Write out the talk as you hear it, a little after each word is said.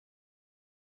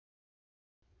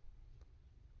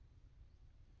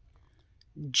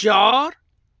jar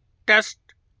test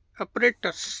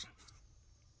apparatus,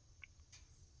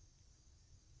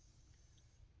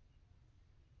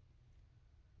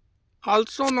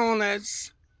 also known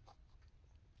as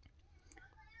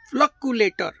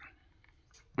flocculator.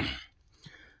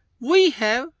 We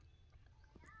have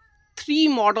three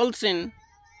models in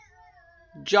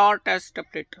jar test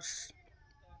apparatus.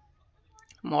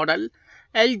 Model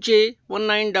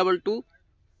LJ-1922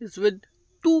 is with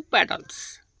 2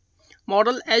 pedals.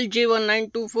 Model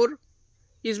LJ-1924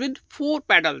 is with 4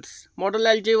 pedals. Model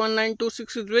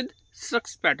LJ-1926 is with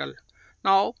 6 pedals.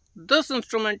 Now this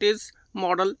instrument is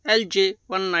model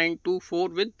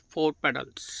LJ-1924 with 4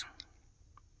 pedals.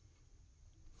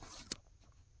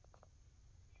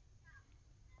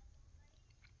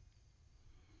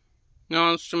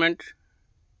 Now instrument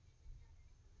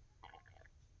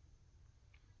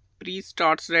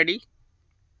pre-starts ready.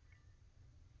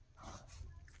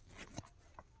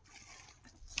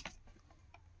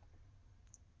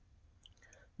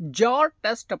 Jar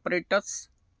test apparatus,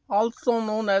 also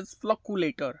known as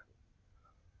flocculator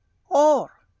or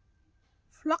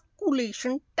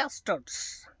flocculation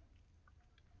testers.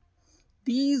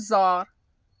 These are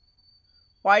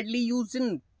widely used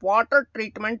in water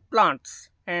treatment plants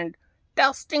and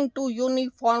testing to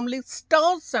uniformly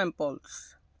stir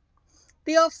samples.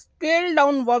 They are scaled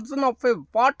down version of a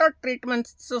water treatment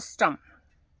system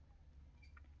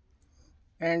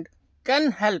and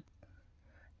can help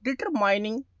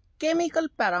determining chemical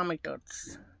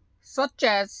parameters such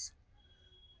as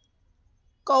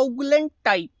coagulant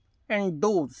type and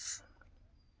dose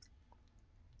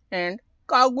and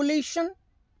coagulation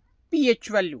pH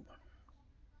value.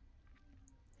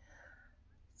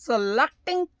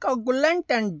 Selecting coagulant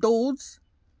and dose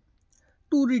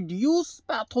to reduce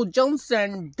pathogens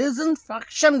and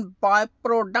disinfection by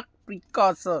product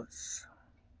precursors.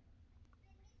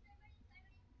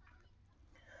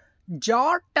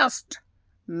 Jar test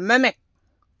mimic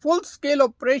full-scale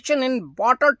operation in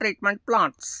water treatment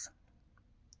plants.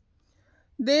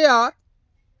 They are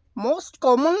most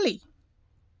commonly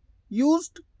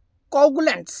used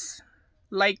coagulants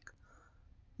like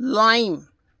lime,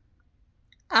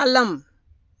 alum,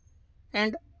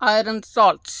 and iron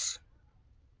salts.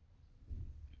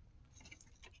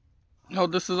 Now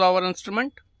this is our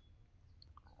instrument.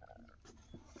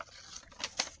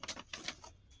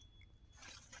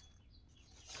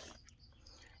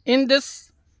 In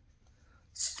this,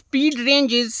 speed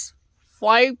range is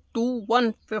 5 to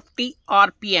 150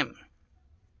 RPM.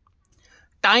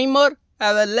 Timer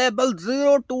available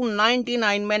 0 to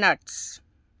 99 minutes.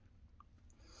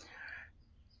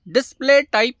 Display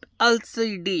type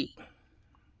LCD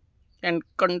and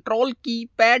control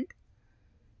keypad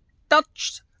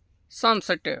touch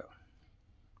sensitive.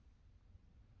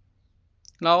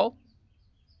 Now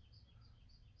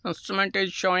instrument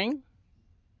is showing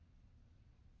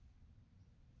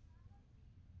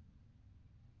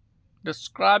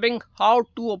describing how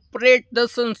to operate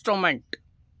this instrument.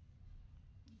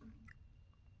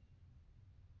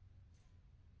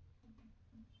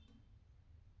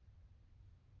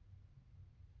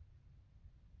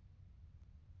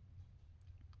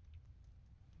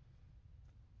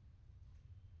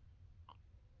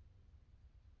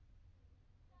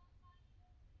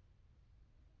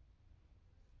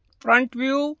 Front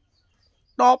view,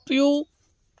 top view,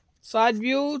 side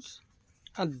views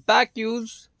and back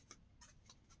views.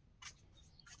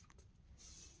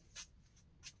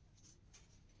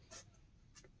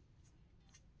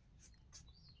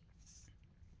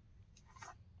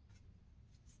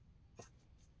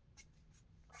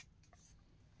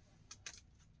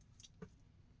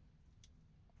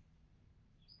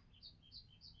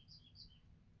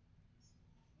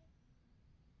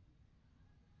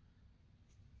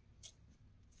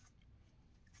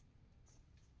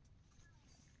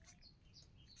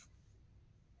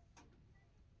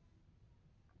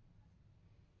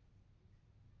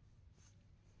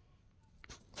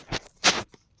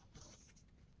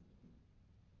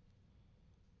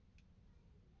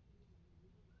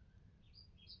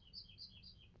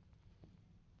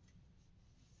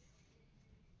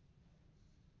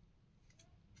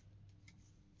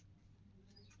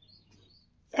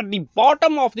 At the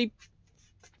bottom of the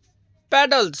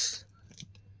pedals,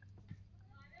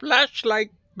 flashlight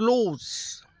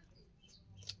glows.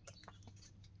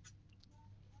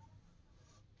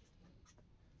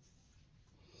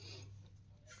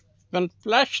 When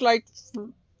flashlight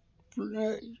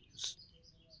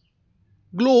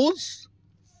glows,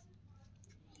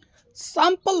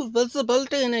 sample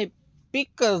visibility in a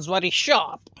beaker is very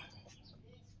sharp.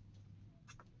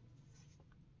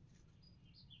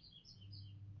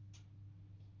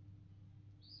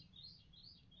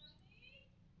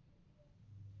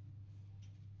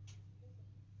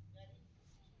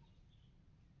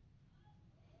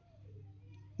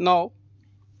 Now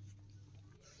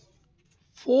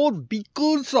 4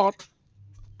 beakers are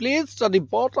placed at the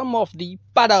bottom of the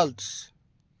pedals.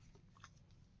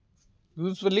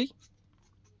 Usually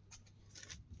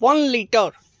 1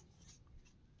 liter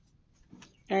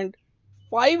and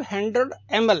 500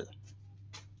 ml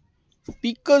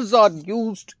beakers are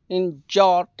used in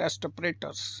jar test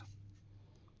apparatus.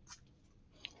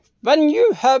 When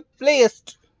you have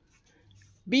placed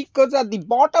beakers at the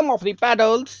bottom of the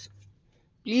pedals,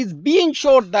 please be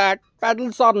ensured that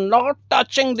pedals are not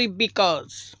touching the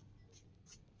beakers.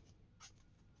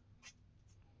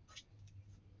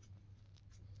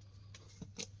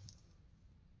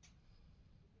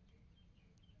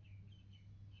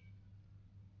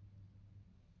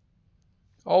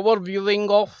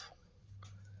 Overviewing of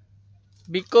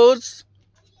beakers.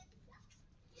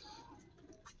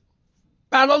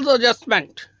 Pedals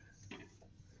adjustment.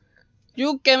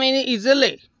 You can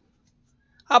easily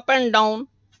up and down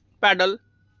pedal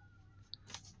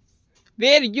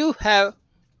where you have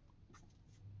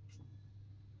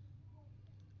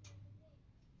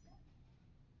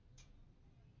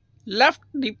left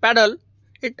the pedal,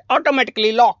 it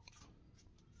automatically locks.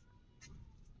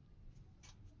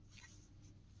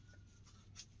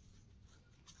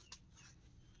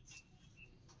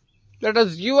 Let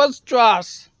us viewers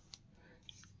trust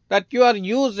that you are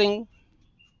using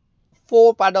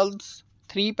 4 pedals,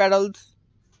 3 pedals,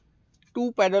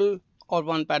 2 pedal or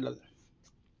 1 pedal.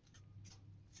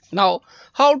 Now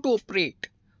how to operate?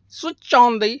 Switch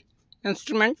on the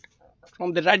instrument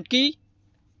from the red key.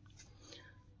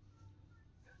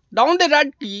 Down the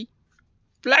red key,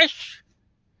 flash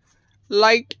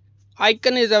light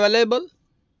icon is available.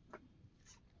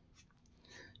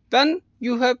 When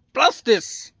you have pressed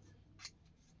this,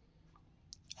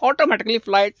 automatically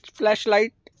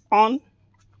flashlight on.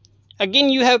 Again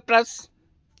you have pressed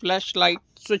flashlight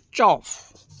switch off.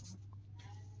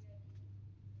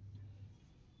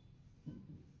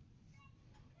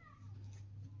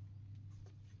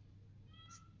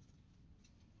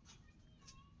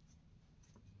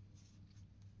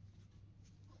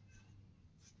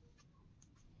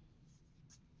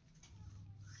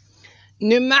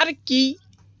 Numeric key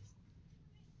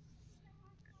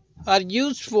are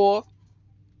used for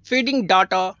feeding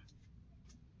data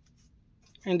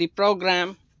in the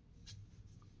program.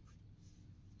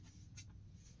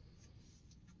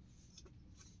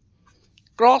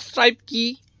 Cross type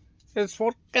key is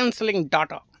for cancelling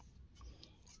data.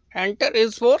 Enter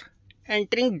is for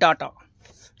entering data.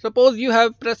 Suppose you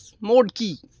have pressed mode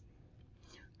key.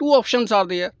 2 options are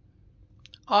there.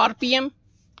 RPM,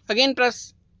 again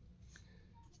press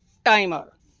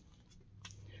timer.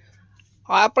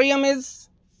 RPM is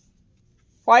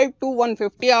 5 to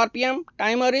 150 RPM.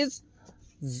 Timer is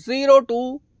 0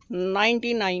 to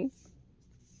 99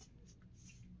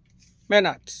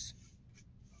 minutes.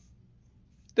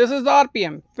 This is the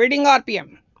RPM, feeding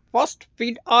RPM. First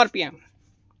feed RPM.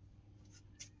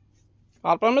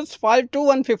 RPM is 5 to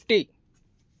 150.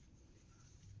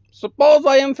 Suppose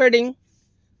I am feeding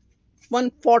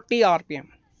 140 RPM.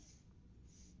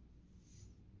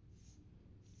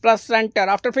 Press enter.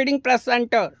 After feeding, press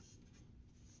enter.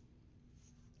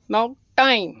 Now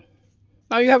time.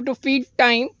 Now you have to feed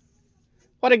time.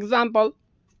 For example,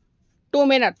 2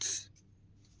 minutes.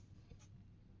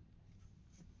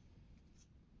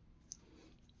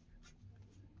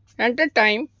 Enter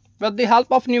time with the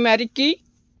help of numeric key.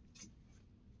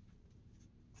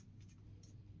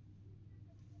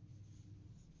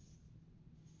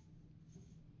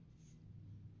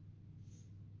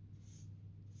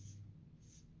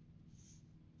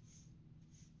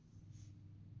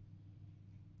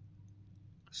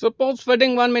 Suppose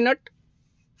feeding 1 minute,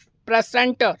 press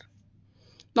enter.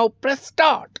 Now press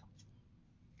start.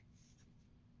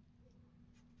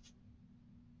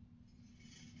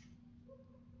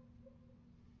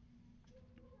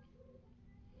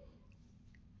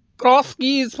 Cross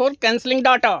key is for cancelling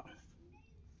data.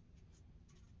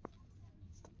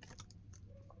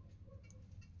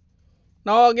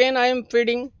 Now again I am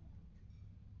feeding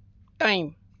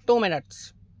time, 2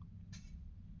 minutes.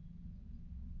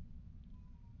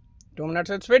 2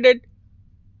 minutes is fitted.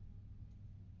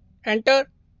 Enter.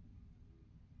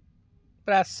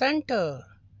 Press enter.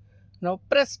 Now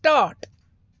press start.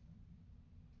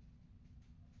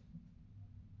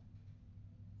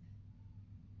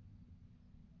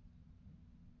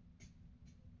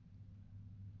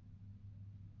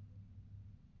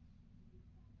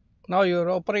 Now your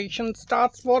operation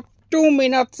starts for 2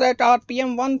 minutes at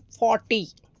RPM 140.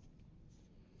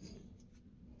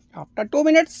 After 2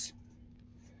 minutes,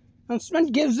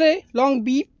 instrument gives a long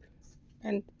beep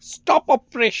and stop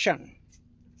operation.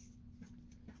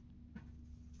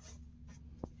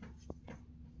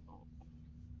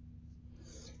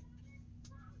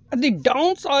 At the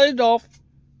downside of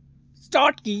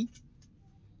start key,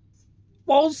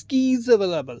 pause key is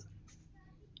available.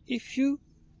 If you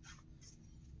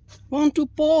want to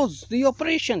pause the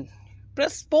operation,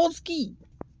 press pause key.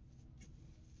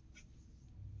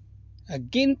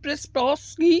 Again press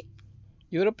pause key,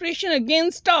 your operation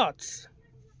again starts.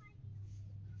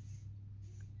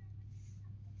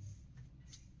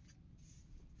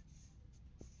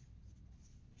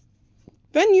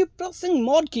 When you pressing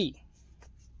mod key,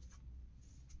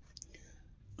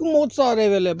 two modes are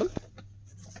available: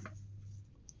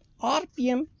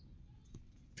 RPM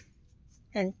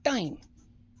and time.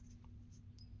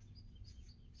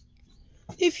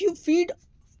 If you feed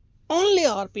only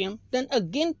RPM, then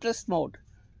again press mode,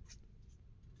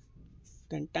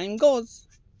 then time goes.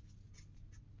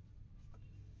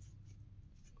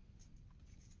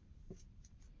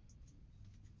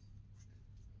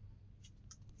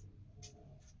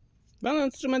 When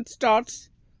instrument starts,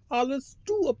 always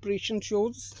two operation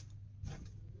shows: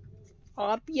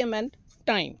 RPM and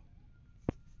time.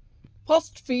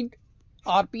 First feed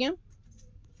RPM,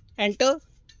 enter.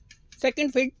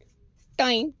 Second feed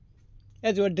time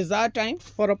as your desired time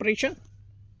for operation,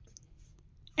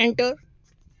 enter.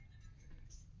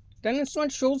 Then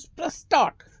instrument shows press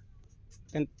start,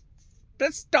 then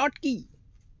press start key,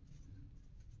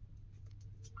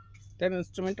 then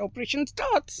instrument operation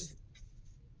starts.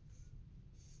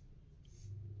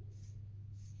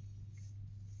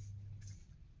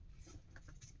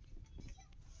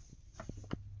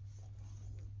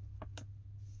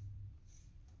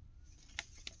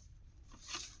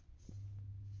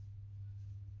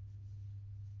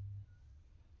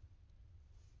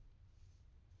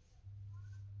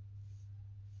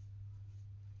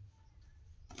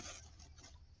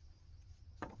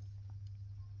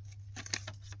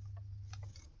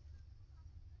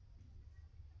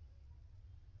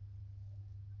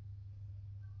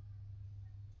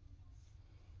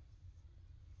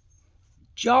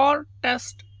 Jar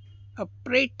test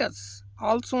apparatus,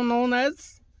 also known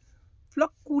as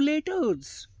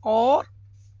flocculators or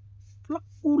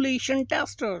flocculation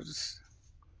testers,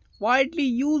 widely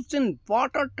used in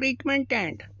water treatment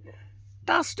and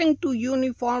testing to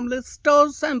uniformly stir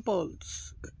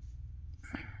samples.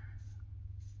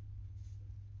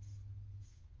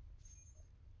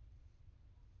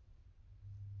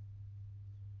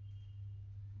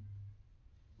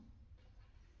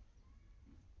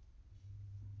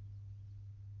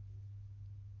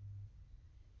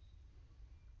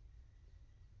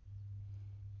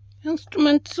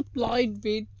 Instrument supplied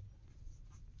with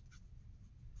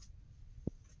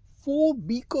 4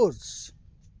 beakers,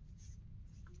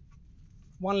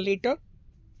 1 liter,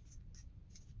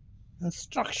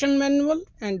 instruction manual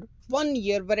and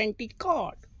 1-year warranty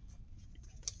card.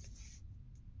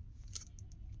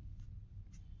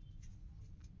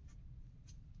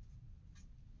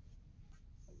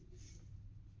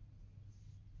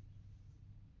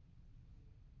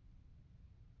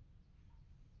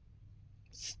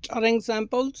 Stirring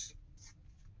samples.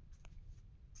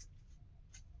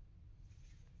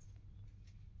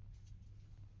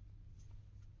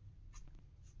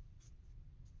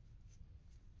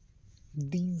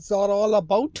 These are all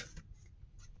about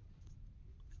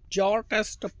jar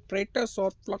test apparatus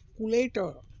or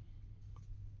flocculator,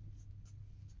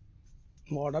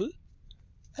 model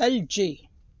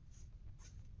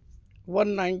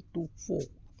LJ-1924.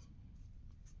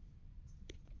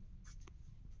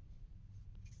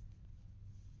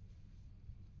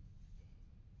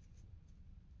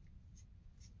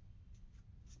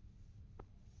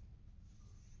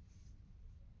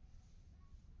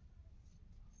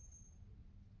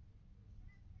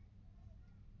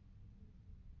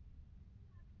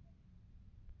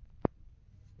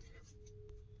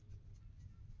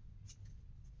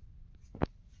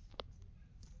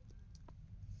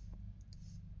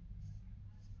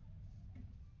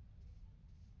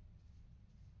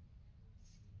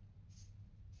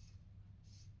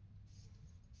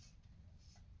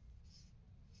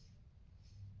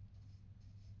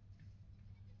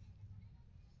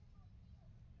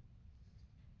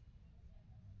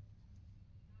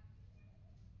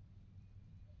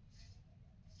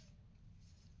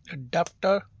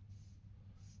 Adapter,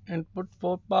 input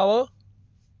for power,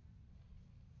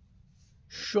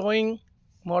 showing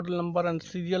model number and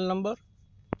serial number.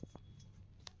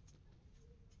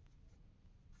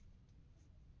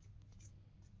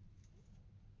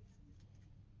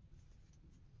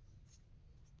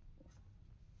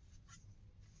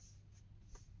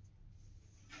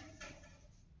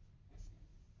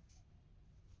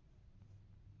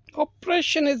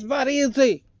 Operation is very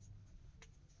easy.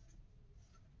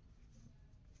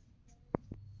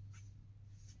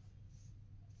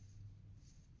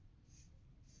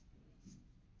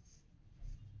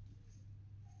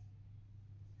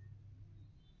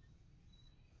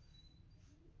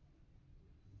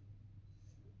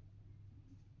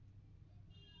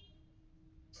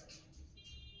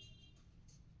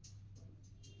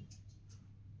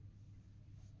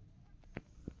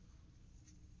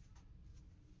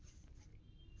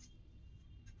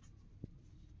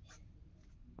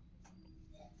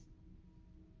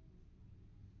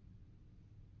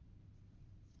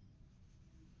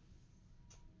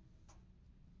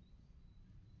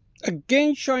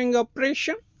 Again showing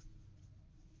operation.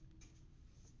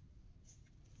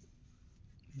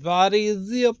 Very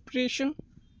easy operation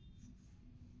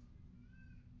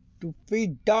to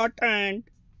feed data and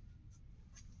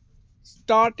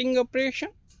starting operation.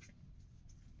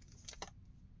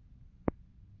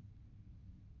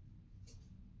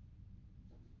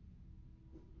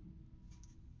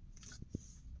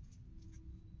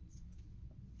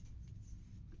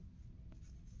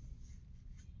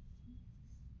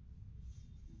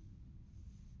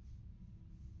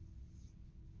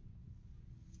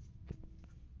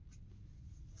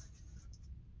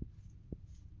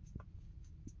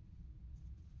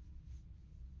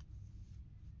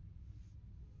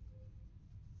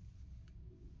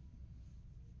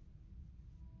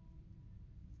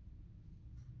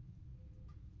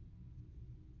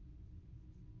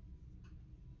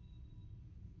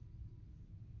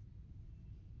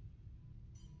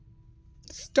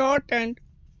 Start and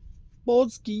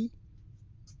pause key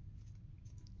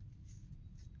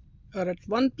are at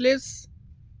one place.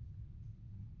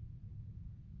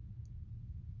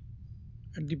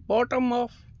 At the bottom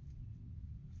of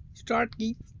start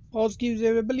key, pause key is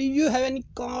available. If you have any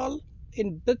call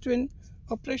in between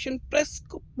operation, press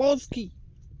pause key.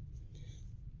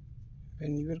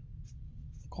 When your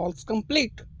call is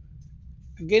complete,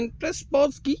 again press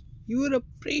pause key. Your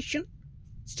operation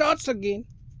starts again.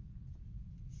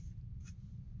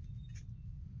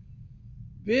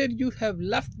 Where you have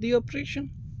left the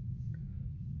operation,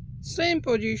 same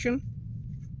position,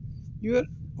 your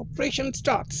operation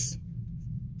starts.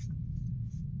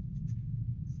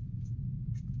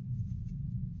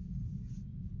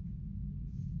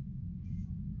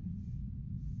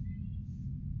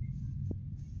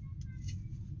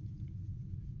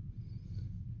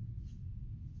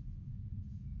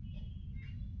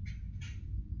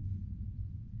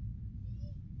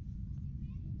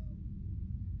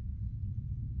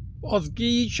 Pause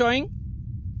key is showing.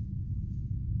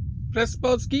 Press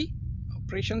pause key,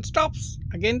 operation stops.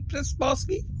 Again press pause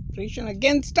key, operation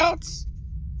again starts.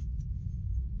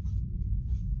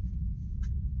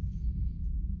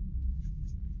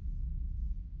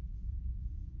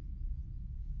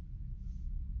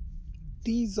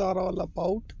 These are all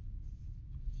about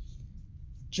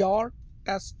jar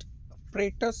test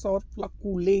apparatus or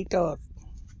flocculator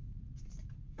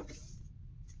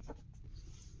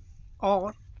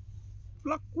or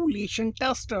flocculation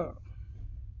tester.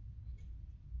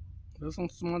 This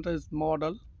instrument is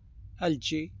model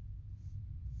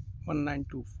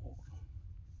LJ-1924.